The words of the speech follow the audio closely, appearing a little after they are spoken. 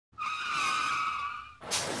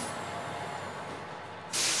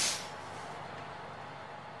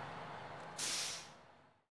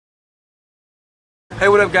Hey,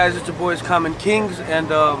 what up, guys? It's your boys Common Kings,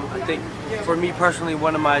 and I think for me personally,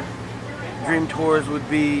 one of my dream tours would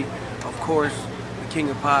be, of course, the King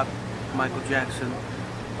of Pop, Michael Jackson.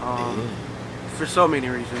 For so many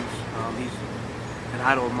reasons. He's an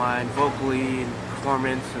idol of mine, vocally and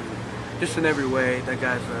performance, and just in every way. That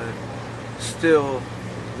guy's still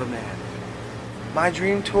the man. My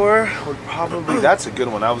dream tour would probably, that's a good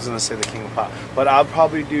one. I was going to say the King of Pop. But I'll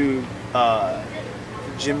probably do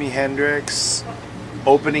Jimi Hendrix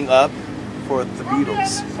opening up for the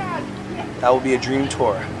Beatles. That would be a dream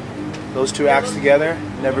tour. Those two acts together,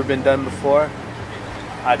 never been done before.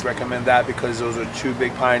 I'd recommend that because those are two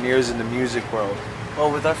big pioneers in the music world.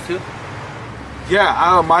 Oh, with us too?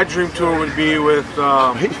 Yeah, my dream tour would be with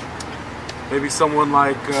maybe someone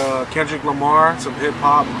like Kendrick Lamar, some hip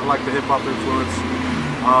hop. I like the hip hop influence,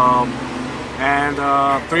 and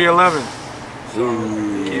 311.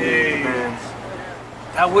 Yeah.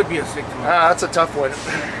 That would be a sick tour. That's a tough one.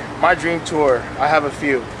 My dream tour, I have a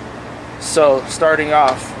few. So starting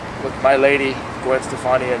off with my lady, Gwen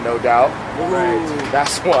Stefani, and No Doubt. Right.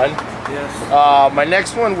 That's one. Yes. My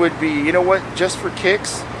next one would be, you know what, just for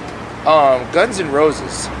kicks, Guns N'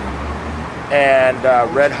 Roses and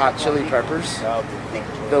Red Hot Chili Peppers.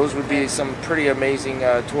 Those would be some pretty amazing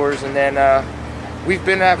tours. And then we've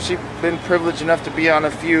actually been privileged enough to be on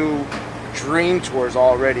a few dream tours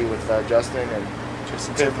already with Justin and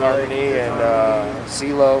Fifth Harmony and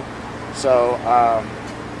CeeLo. So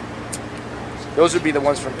those would be the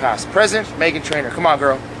ones from past. Present, Megan Trainor. Come on,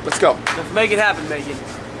 girl. Let's go. Let's make it happen, Megan.